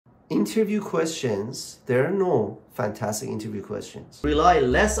interview questions, there are no fantastic interview questions. Rely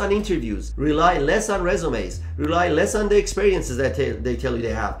less on interviews, rely less on resumes, rely less on the experiences that they tell you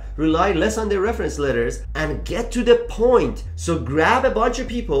they have, rely less on their reference letters, and get to the point. So grab a bunch of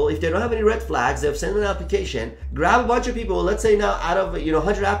people. If they don't have any red flags, they've sent an application, grab a bunch of people. Let's say now out of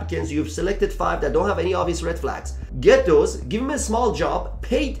 100 applicants, you've selected 5 that don't have any obvious red flags. Get those, give them a small job,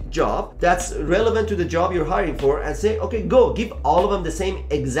 paid job that's relevant to the job you're hiring for, and say, okay, go. Give all of them the same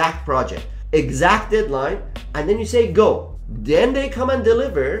exact project, exact deadline, and then you say go. Then they come and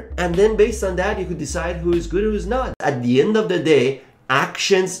deliver, and then based on that you could decide who is good, who is not. At the end of the day,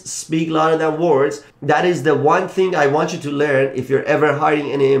 actions speak louder than words. That is the one thing I want you to learn if you're ever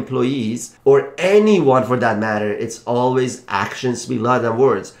hiring any employees or anyone for that matter. It's always actions speak louder than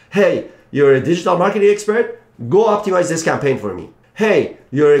words. Hey, you're a digital marketing expert? Go optimize this campaign for me. Hey,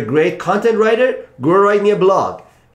 you're a great content writer? Go write me a blog.